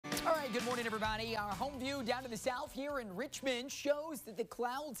Good morning, everybody. Our home view down to the south here in Richmond shows that the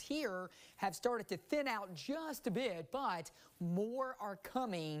clouds here have started to thin out just a bit, but more are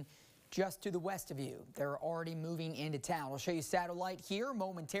coming just to the west of you. They're already moving into town. I'll show you satellite here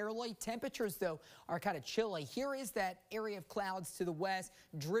momentarily. Temperatures, though, are kind of chilly. Here is that area of clouds to the west,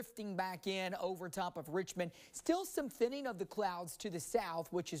 drifting back in over top of Richmond. Still some thinning of the clouds to the south,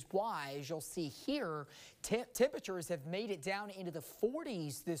 which is why, as you'll see here, temperatures have made it down into the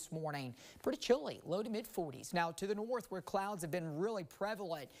 40s this morning. Pretty chilly, low to mid 40s. Now to the north, where clouds have been really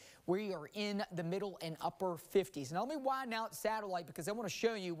prevalent, we are in the middle and upper 50s. Now let me widen out satellite because I want to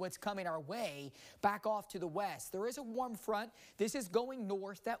show you what's coming our way back off to the west. There is a warm front. This is going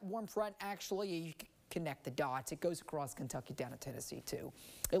north. That warm front actually, you can connect the dots. It goes across Kentucky down to Tennessee too.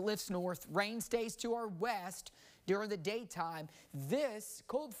 It lifts north. Rain stays to our west during the daytime. This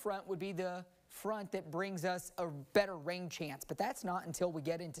cold front would be the front that brings us a better rain chance, but that's not until we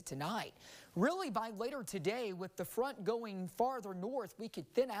get into tonight. Really, by later today, with the front going farther north, we could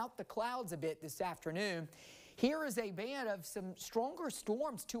thin out the clouds a bit this afternoon. Here is a band of some stronger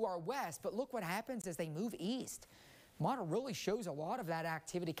storms to our west, but look what happens as they move east. Model really shows a lot of that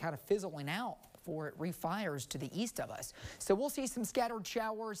activity kind of fizzling out before it refires to the east of us. So we'll see some scattered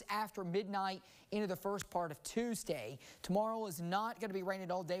showers after midnight into the first part of Tuesday. Tomorrow is not going to be raining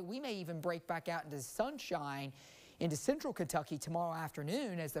all day. We may even break back out into sunshine into central Kentucky tomorrow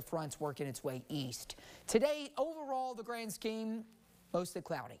afternoon as the front's working its way east. Today, overall, the grand scheme, mostly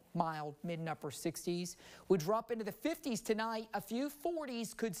cloudy, mild, mid and upper 60s. We drop into the 50s tonight. A few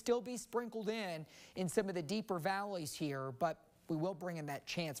 40s could still be sprinkled in some of the deeper valleys here, but we will bring in that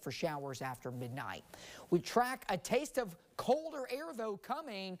chance for showers after midnight. We track a taste of colder air, though,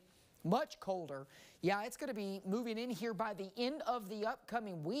 coming. Much colder. Yeah, it's going to be moving in here by the end of the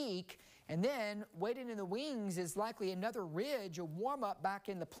upcoming week. And then waiting in the wings is likely another ridge, a warm up back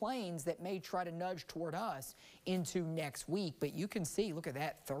in the plains that may try to nudge toward us into next week. But you can see, look at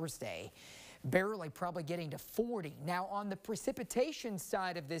that Thursday. Barely probably getting to 40. Now on the precipitation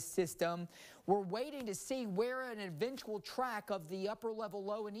side of this system, we're waiting to see where an eventual track of the upper level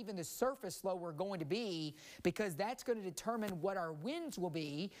low and even the surface low are going to be, because that's going to determine what our winds will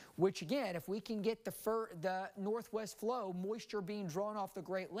be, which again, if we can get the northwest flow, moisture being drawn off the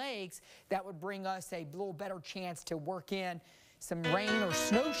Great Lakes, that would bring us a little better chance to work in some rain or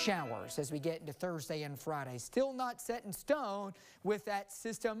snow showers as we get into Thursday and Friday. Still not set in stone with that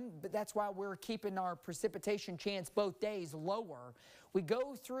system, but that's why we're keeping our precipitation chance both days lower. We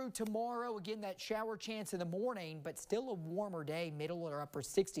go through tomorrow, again, that shower chance in the morning, but still a warmer day, middle or upper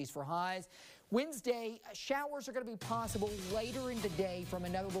 60s for highs. Wednesday, showers are going to be possible later in the day from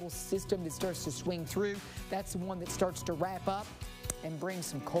another little system that starts to swing through. That's the one that starts to wrap up and bring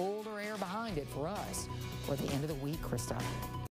some colder air behind it for us for the end of the week, Krista.